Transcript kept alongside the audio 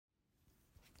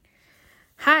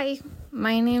Hi,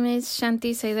 my name is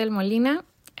Shanti Molina,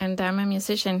 and I'm a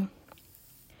musician.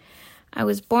 I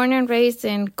was born and raised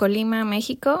in Colima,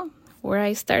 Mexico, where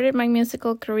I started my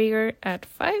musical career at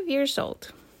 5 years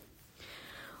old.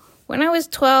 When I was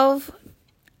 12,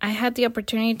 I had the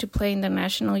opportunity to play in the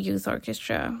National Youth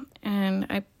Orchestra, and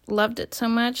I loved it so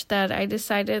much that I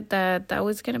decided that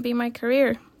was going to be my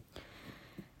career.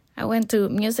 I went to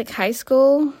music high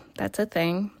school, that's a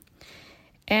thing.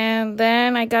 And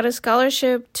then I got a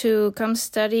scholarship to come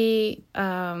study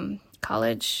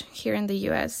college here in the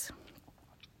U.S.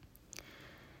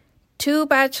 2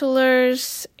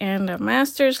 bachelor's and a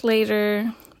master's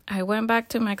later, I went back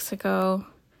to Mexico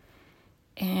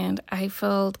and I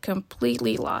felt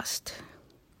completely lost.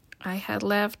 I had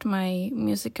left my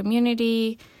music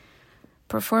community,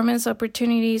 performance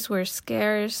opportunities were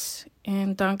scarce,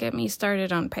 and don't get me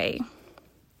started on pay.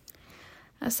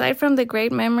 Aside from the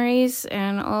great memories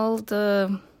and all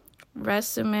the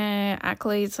resume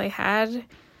accolades I had,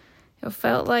 it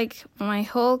felt like my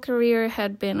whole career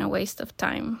had been a waste of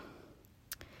time.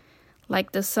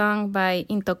 Like the song by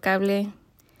Intocable,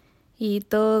 Y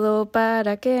todo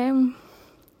para qué,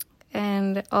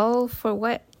 and all for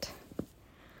what?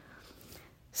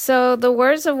 So the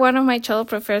words of one of my cello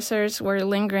professors were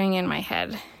lingering in my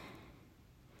head.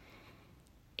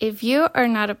 If you are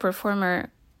not a performer,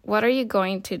 what are you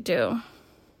going to do?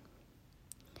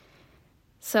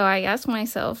 So I asked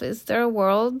myself, is there a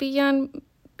world beyond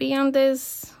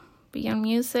this, beyond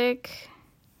music?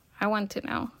 I want to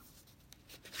know.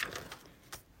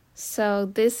 So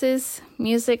this is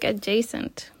Music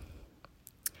Adjacent,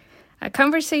 a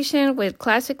conversation with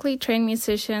classically trained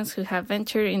musicians who have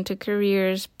ventured into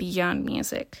careers beyond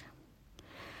music.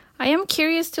 I am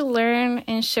curious to learn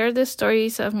and share the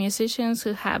stories of musicians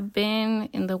who have been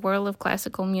in the world of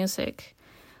classical music,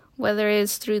 whether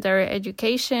it's through their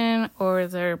education or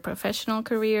their professional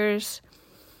careers,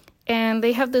 and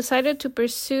they have decided to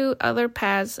pursue other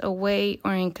paths away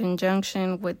or in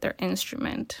conjunction with their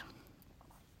instrument.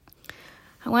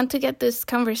 I want to get this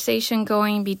conversation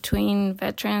going between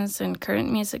veterans and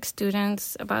current music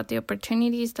students about the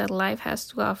opportunities that life has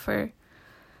to offer,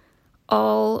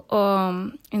 all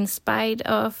in spite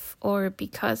of or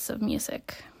because of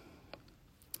music.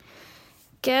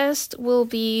 Guests will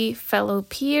be fellow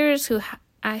peers who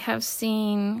I have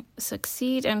seen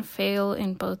succeed and fail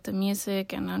in both the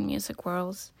music and non-music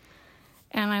worlds.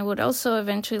 And I would also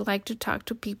eventually like to talk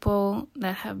to people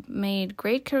that have made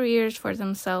great careers for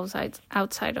themselves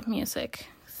outside of music.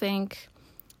 Think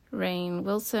Rainn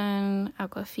Wilson,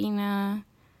 Awkwafina,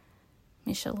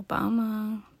 Michelle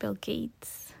Obama, Bill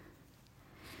Gates.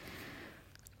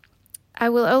 I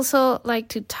will also like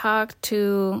to talk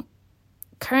to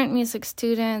current music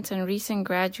students and recent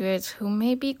graduates who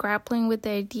may be grappling with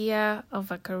the idea of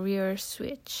a career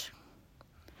switch.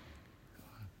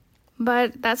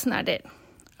 But that's not it.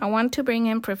 I want to bring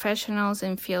in professionals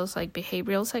in fields like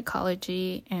behavioral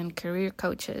psychology and career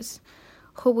coaches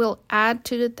who will add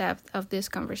to the depth of this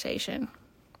conversation.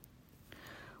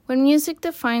 When music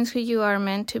defines who you are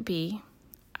meant to be,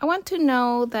 I want to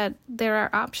know that there are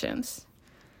options,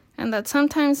 and that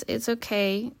sometimes it's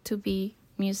okay to be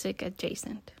music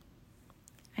adjacent.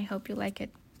 I hope you like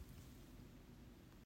it.